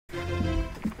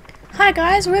Hi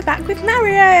guys, we're back with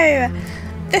Mario!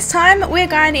 This time we're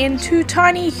going into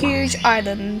Tiny Huge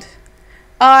Island.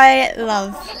 I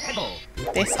love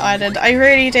this island, I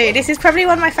really do. This is probably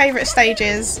one of my favourite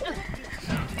stages.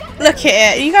 Look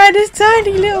at it, you got these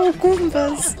tiny little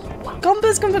Goombas.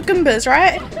 Goombas,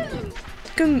 right?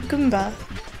 Goomba.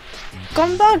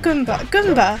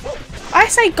 Goomba. I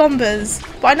say Goombas,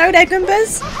 but I know they're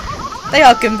Goombas. They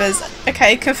are Goombas.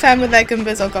 Okay, confirm whether they're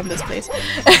Goombas or Goombas, please.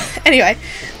 Anyway,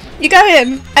 you go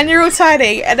in and you're all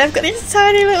tiny, and they've got these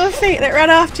tiny little feet that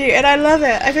run after you, and I love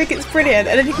it. I think it's brilliant.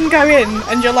 And then you can go in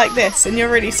and you're like this, and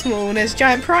you're really small, and there's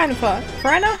giant piranha plants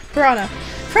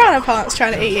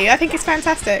trying to eat you. I think it's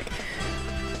fantastic.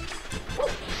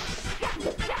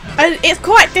 And it's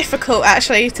quite difficult,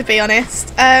 actually, to be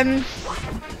honest.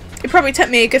 It probably took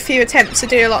me a good few attempts to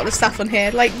do a lot of the stuff on here.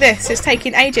 Like this, it's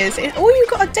taking ages. All you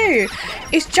gotta do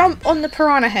is jump on the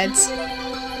piranha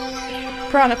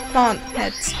plant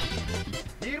heads.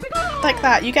 Like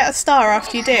that. You get a star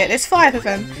after you do it. There's 5 of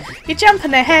them. You jump on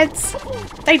their heads,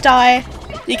 they die,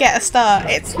 you get a star.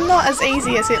 It's not as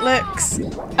easy as it looks.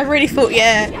 I really thought,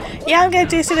 yeah, I'm gonna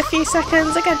do this in a few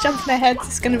seconds. I'm gonna jump on their heads,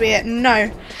 it's gonna be it.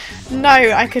 No,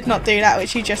 I could not do that,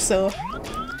 which you just saw.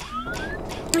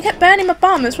 I kept burning my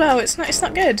bum as well. It's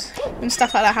not good when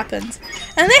stuff like that happens.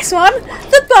 And this one,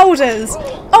 the boulders.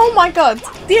 Oh my god,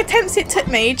 the attempts it took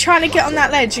me trying to get on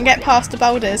that ledge and get past the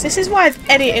boulders. This is why I've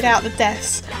edited out the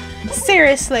deaths.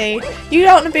 Seriously, you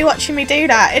don't want to be watching me do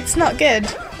that. It's not good.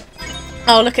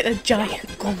 Oh, look at the giant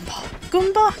Goomba.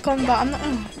 Goomba. I'm not.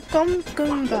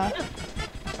 Goomba.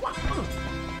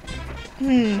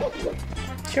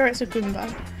 Sure, it's a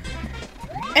Goomba.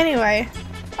 Anyway.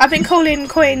 I've been calling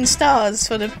coins stars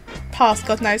for the past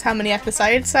God knows how many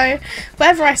episodes, so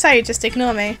whatever I say, just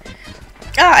ignore me.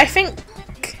 I think...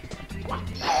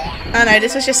 Oh no,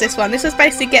 this was just this one. This was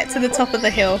basically get to the top of the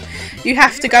hill. You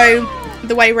have to go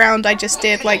the way round I just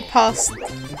did, like past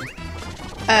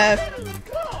the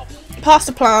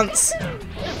plants,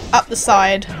 up the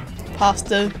side, past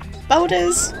the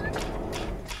boulders.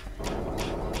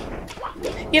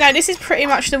 You know, this is pretty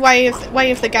much the way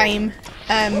of the game.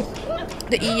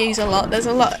 That you use a lot. There's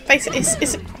a lot. Basically,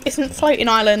 it's a floating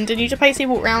island, and you just basically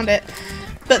walk around it.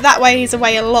 But that way is the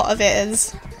way a lot of it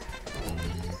is.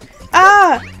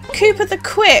 Ah, Cooper the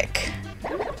Quick.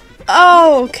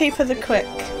 Oh, Cooper the Quick.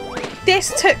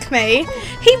 This took me.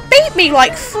 He beat me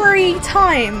like 3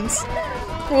 times.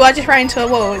 Well, I just ran into a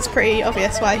wall. It's pretty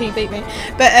obvious why he beat me.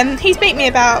 But he's beat me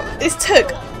about. This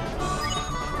took.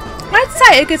 I'd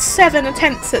say a good 7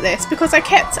 attempts at this because I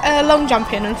kept long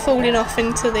jumping and falling off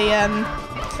into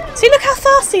the see, look how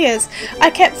fast he is! I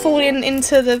kept falling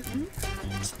into the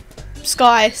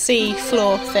sea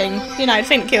floor thing, you know, the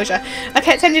thing that kills you. I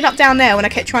kept ending up down there when I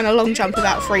kept trying to long jump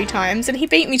about 3 times, and he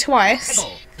beat me twice.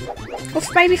 Or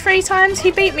maybe 3 times.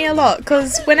 He beat me a lot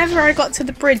because whenever I got to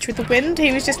the bridge with the wind,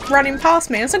 he was just running past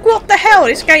me. I was like, what the hell?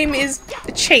 This game is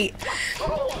a cheat.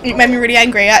 It made me really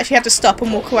angry. I actually had to stop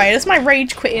and walk away. That's my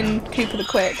rage quitting Cooper the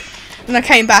Quick. And I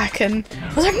came back and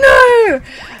I was like, no!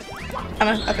 And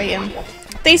I beat him.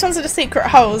 These ones are the secret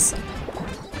holes.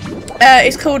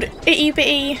 It's called Itty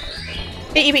Bitty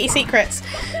Secrets.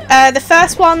 The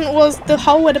first one was the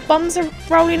hole where the bombs are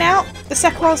rolling out. The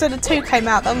second one was where the 2 came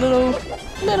out. That little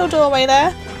doorway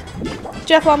there.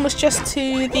 The other one was just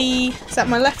to the... Is that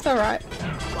my left or right?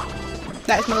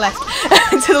 That is my left.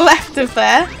 To the left of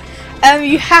there.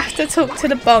 You have to talk to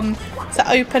the bomb to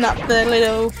open up the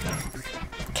little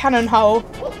cannon hole.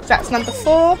 That's number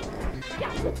 4.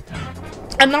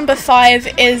 And number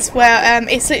 5 is where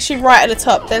it's literally right at the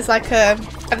top. There's like at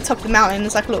the top of the mountain,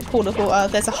 there's like a little pool of water.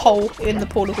 There's a hole in the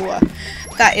pool of water.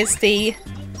 That is the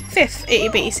 5th Itty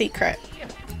Bitty secret.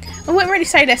 I wouldn't really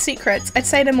say they're secrets. I'd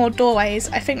say they're more doorways.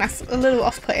 I think that's a little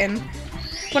off-putting.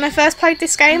 When I first played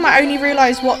this game, I only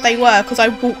realised what they were because I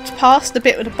walked past the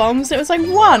bit with the bombs. It was like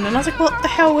 1, and I was like, what the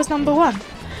hell was number 1?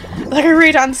 Like, I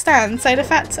really don't understand. So the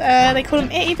fact they call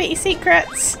them Itty Bitty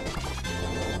Secrets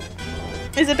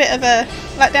is a bit of a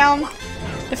letdown.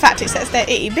 The fact it says they're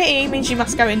itty bitty means you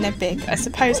must go in there big. I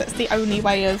suppose that's the only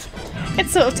way of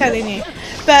it's sort of telling you.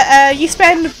 But you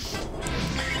spend,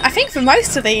 I think for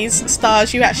most of these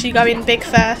stars, you actually go in big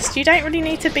first. You don't really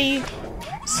need to be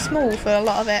small for a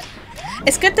lot of it.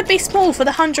 It's good to be small for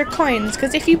the 100 coins,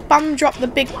 because if you bum drop the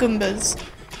big Goombas,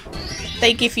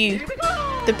 they give you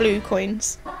the blue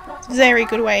coins. Very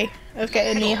good way of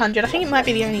getting the 100. I think it might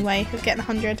be the only way of getting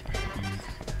 100.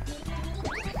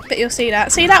 But you'll see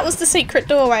that. See, that was the secret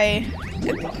doorway.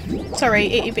 Sorry,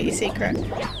 Itty Bitty secret.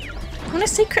 On a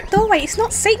secret doorway, it's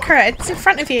not secret. It's in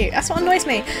front of you. That's what annoys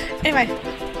me. Anyway,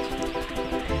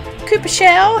 Koopa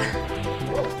Shell.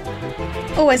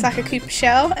 Always like a Koopa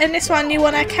shell. And this one you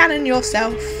want to cannon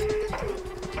yourself.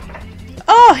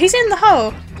 Oh, he's in the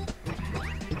hole.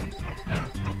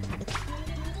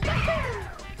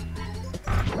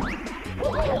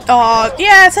 Oh,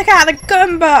 yeah, take out the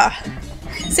Goomba.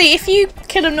 See, if you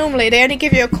kill them normally, they only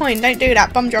give you a coin. Don't do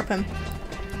that. Bum drop them.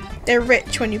 They're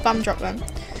rich when you bum drop them.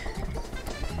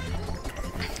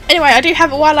 Anyway, I do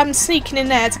have, while I'm sneaking in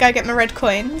there to go get my red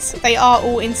coins, they are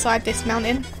all inside this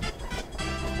mountain.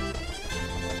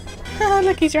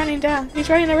 Look, he's running down. He's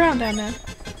running around down there.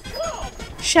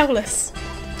 Shellless.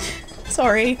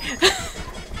 Sorry.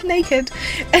 Naked.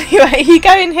 Anyway, you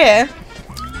go in here.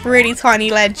 Really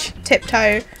tiny ledge.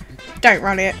 Tiptoe. Don't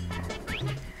run it.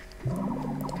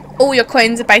 All your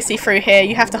coins are basically through here.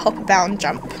 You have to hop about and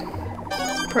jump.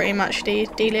 That's pretty much the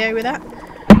dealio with that.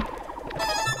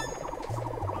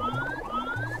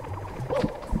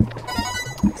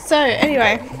 So,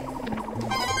 anyway.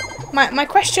 My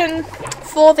question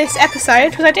for this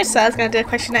episode, because I did say I was going to do a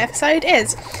question episode,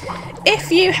 is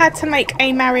if you had to make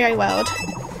a Mario world,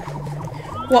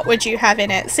 what would you have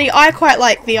in it? See, I quite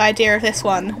like the idea of this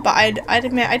one, but I'd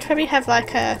admit I'd probably have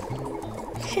like a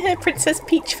Princess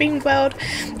Peach themed world.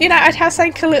 You know, I'd have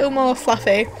something a little more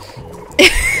fluffy.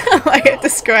 I am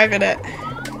describing it.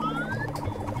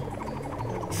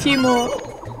 Few more,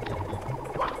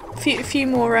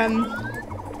 I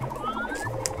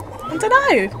don't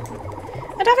know.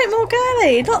 I'd have it more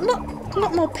girly,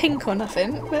 not more pink or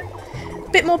nothing, but a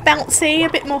bit more bouncy, a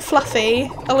bit more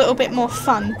fluffy, a little bit more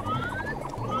fun.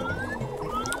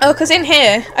 Oh, because in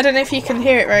here, I don't know if you can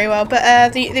hear it very well,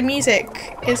 but the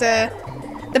music is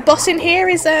the boss in here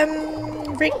is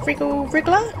Wriggler.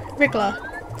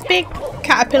 It's a big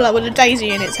caterpillar with a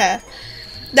daisy in its hair.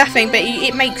 Nothing, but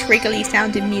it makes wriggly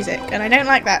sounding music, and I don't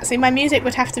like that. See, my music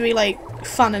would have to be like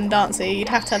fun and dancey. You'd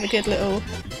have to have a good little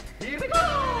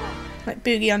like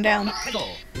boogie on down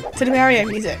to the Mario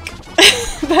music.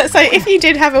 But so if you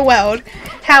did have a world,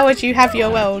 how would you have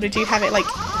your world? Would you have it like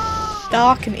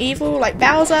dark and evil like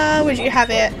Bowser? Would you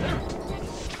have it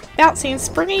bouncy and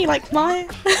springy like mine?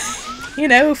 You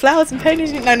know, flowers and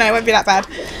ponies? No, it won't be that bad.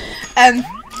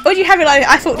 Or would you have it like,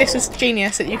 I thought this was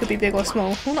genius, that you could be big or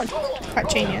small. Well, not quite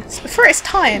genius, but for its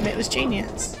time it was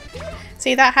genius.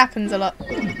 See, that happens a lot.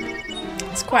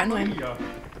 It's quite annoying.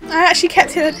 I actually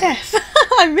kept him at death.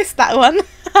 I missed that one.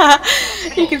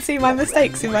 You can see my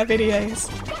mistakes in my videos.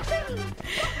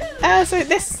 So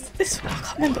this I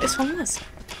can't remember what this one was.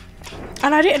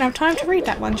 And I didn't have time to read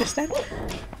that one just then.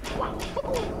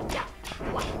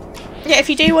 Yeah, if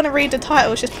you do want to read the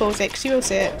titles, just pause it, because you will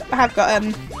see it. I have got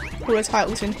all the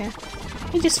titles in here.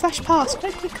 You just flash past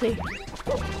quite quickly.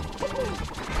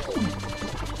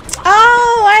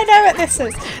 Oh, I know what this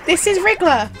is. This is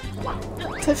Wriggler.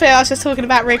 To feel I was just talking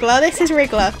about Wriggler. This is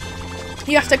Wriggler.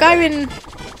 You have to go in.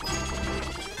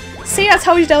 See, I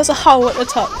told you there was a hole at the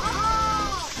top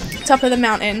of the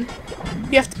mountain.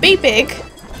 You have to be big.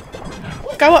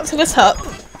 Go up to the top.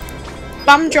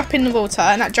 Bum drop in the water,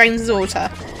 and that drains the water.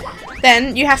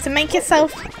 Then you have to make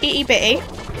yourself itty bitty.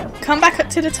 Come back up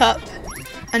to the top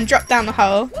and drop down the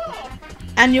hole,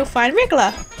 and you'll find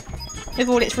Wriggler with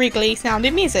all its wriggly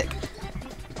sounding music.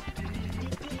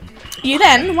 You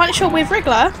then, once you're with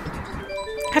Wriggler,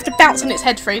 have to bounce on its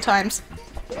head 3 times.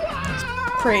 That's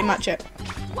pretty much it.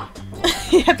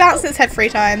 Yeah, bounce on its head 3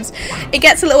 times. It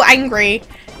gets a little angry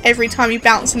every time you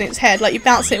bounce on its head. Like, you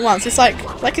bounce it once. It's like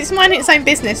it's minding its own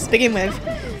business to begin with.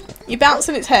 You bounce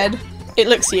on its head. It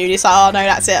looks at you and it's like, oh no,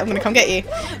 that's it, I'm gonna come get you.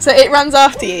 So it runs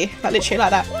after you, like literally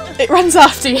like that. It runs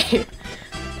after you.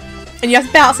 And you have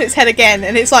to bounce its head again,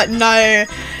 and it's like, no,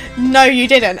 you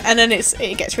didn't. And then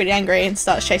it gets really angry and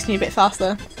starts chasing you a bit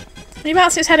faster. And you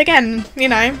bounce its head again, you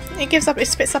know, it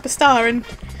spits up a star, and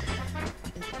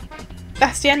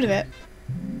that's the end of it.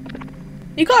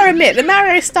 You gotta admit, the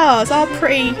Mario stars are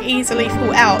pretty easily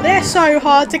fought out. They're so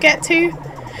hard to get to.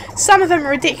 Some of them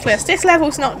are ridiculous. This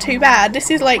level's not too bad. This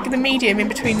is like the medium in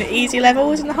between the easy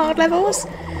levels and the hard levels.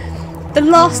 The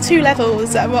last 2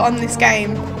 levels that were on this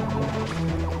game,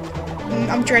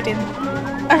 I'm dreading.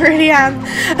 I really am.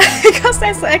 Because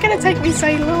they're going to take me so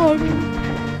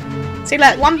long. See,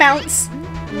 look, 1 bounce.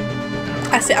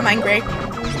 That's it, I'm angry.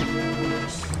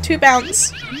 2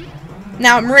 bounce.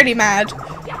 Now I'm really mad.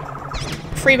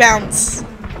 3 bounce.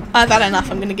 I've had enough,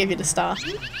 I'm going to give you the star.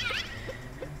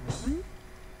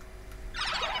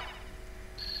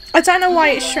 I don't know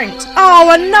why it shrinks.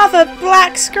 Oh, another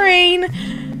black screen!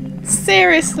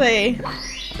 Seriously.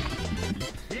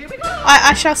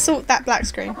 I shall sort that black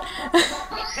screen.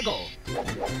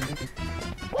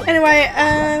 Anyway,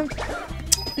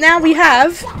 now we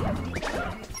have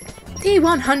the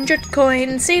 100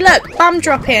 coins. See, look, bum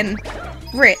drop in.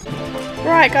 Rip.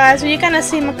 Right guys, well you're gonna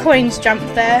see my coins jump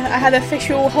there. I had an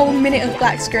official whole minute of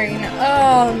black screen.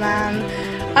 Oh man.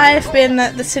 I've been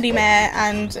the city mayor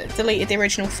and deleted the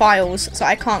original files, so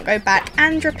I can't go back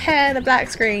and repair the black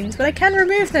screens, but I can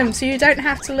remove them so you don't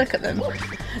have to look at them.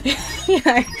 You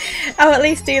know, I'll at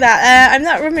least do that. I'm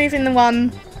not removing the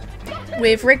one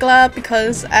with Wriggler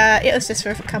because it was just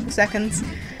for a couple seconds.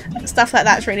 Stuff like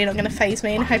that's really not going to phase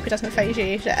me, and I hope it doesn't phase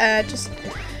you. Just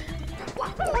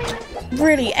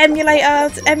really,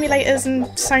 emulators and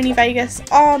Sony Vegas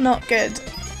are not good.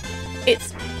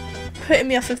 It's putting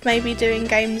me off of maybe doing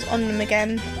games on them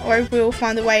again, or I will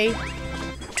find a way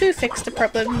to fix the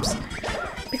problems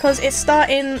because it's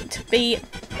starting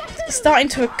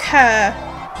to occur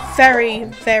very,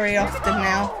 very often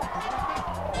now,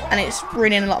 and it's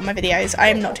ruining a lot of my videos. I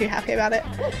am not too happy about it.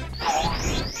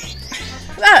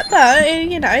 But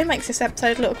you know, it makes this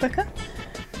episode a little quicker.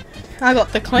 I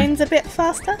got the coins a bit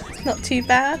faster. It's not too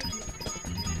bad.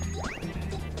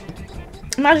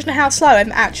 Imagine how slow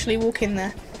I'm actually walking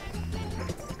there.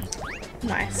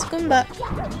 Nice. Goomba.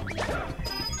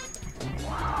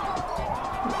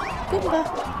 Goomba.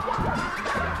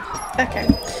 Okay.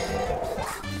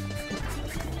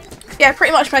 Yeah,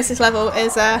 pretty much most of this level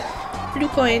is blue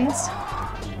coins.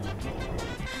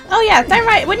 Oh yeah, don't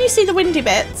worry, when you see the windy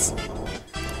bits,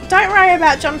 don't worry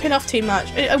about jumping off too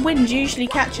much. A wind usually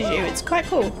catches you. It's quite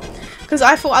cool. Because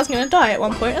I thought I was going to die at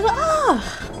one point. I was like,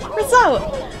 ah, result.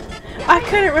 I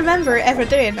couldn't remember it ever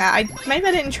doing that. Maybe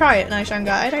I didn't try it when I was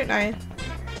younger. I don't know.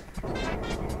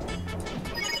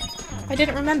 I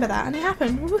didn't remember that and it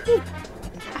happened. Woohoo!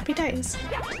 Happy days.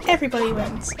 Everybody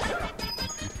wins.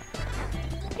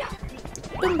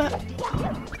 Goomba.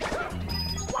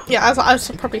 Yeah, I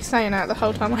was probably saying that the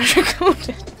whole time I was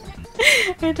recording.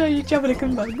 I know you jumping a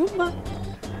Goomba. Goomba.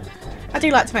 I do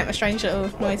like to make my strange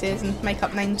little noises and make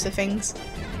up names for things.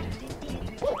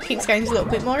 Keeps games a little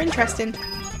bit more interesting.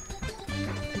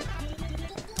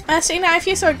 So you know, if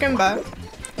you saw a Goomba,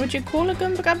 would you call a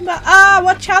Goomba Goomba? Ah,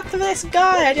 watch out for this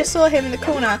guy! I just saw him in the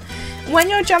corner. When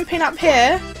you're jumping up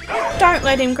here, don't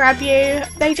let him grab you.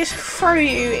 They just throw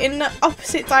you in the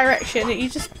opposite direction that you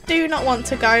just do not want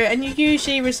to go, and you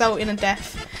usually result in a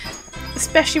death.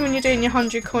 Especially when you're doing your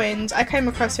 100 coins. I came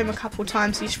across him a couple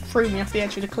times, he just threw me off the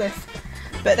edge of the cliff.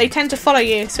 But they tend to follow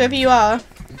you, so wherever you are,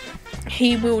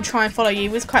 he will try and follow you.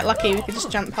 We was quite lucky we could just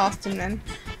jump past him then.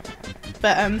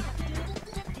 But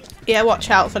yeah, watch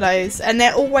out for those. And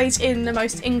they're always in the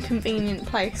most inconvenient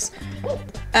place.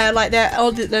 Like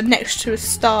they're next to a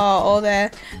star, or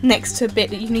they're next to a bit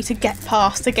that you need to get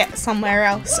past to get somewhere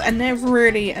else, and they're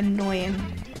really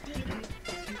annoying.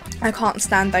 I can't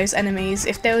stand those enemies.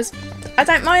 If there was, I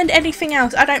don't mind anything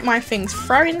else. I don't mind things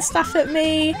throwing stuff at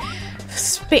me,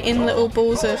 spitting little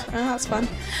balls of, oh that's fun,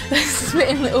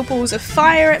 spitting little balls of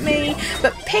fire at me,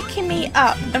 but picking me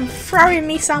up and throwing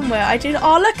me somewhere, I do,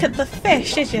 oh look at the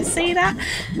fish, did you see that?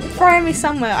 Throwing me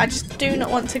somewhere I just do not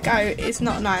want to go. It's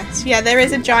not nice. Yeah, there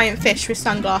is a giant fish with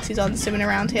sunglasses on swimming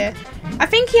around here. I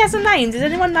think he has a name. Does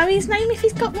anyone know his name if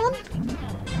he's got one?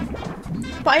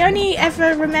 But I only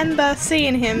ever remember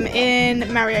seeing him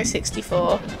in Mario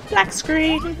 64. Black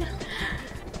screen.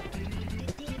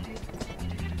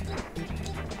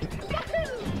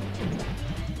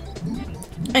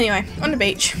 Anyway, on the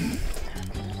beach.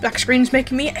 Black screen's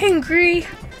making me angry.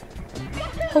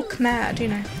 Hulk mad, you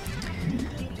know.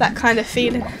 That kind of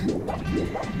feeling.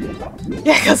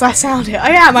 Yeah, because I sound it. I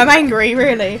am, I'm angry,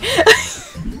 really.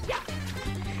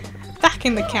 Back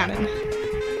in the cannon.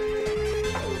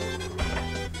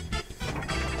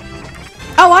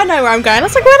 Oh, I know where I'm going. I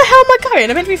was like, where the hell am I going?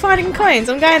 I'm meant to be finding coins.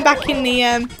 I'm going back in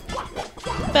the,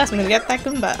 first I'm going to get that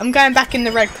Goomba. I'm going back in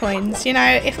the red coins. You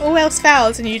know, if all else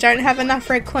fails and you don't have enough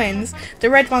red coins, the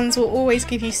red ones will always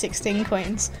give you 16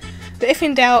 coins. But if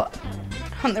in doubt,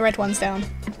 hunt the red ones down.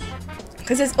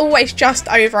 Because there's always just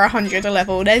over 100 a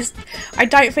level. I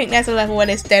don't think there's a level where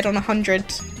there's dead on 100.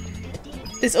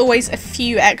 There's always a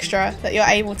few extra that you're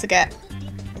able to get.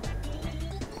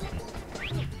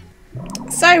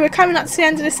 So we're coming up to the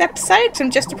end of this episode.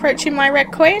 I'm just approaching my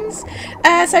red coins.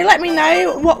 So let me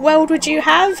know, what world would you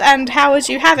have and how would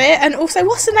you have it, and also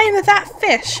what's the name of that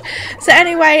fish. So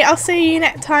anyway, I'll see you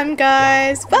next time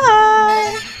guys.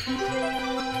 Bye!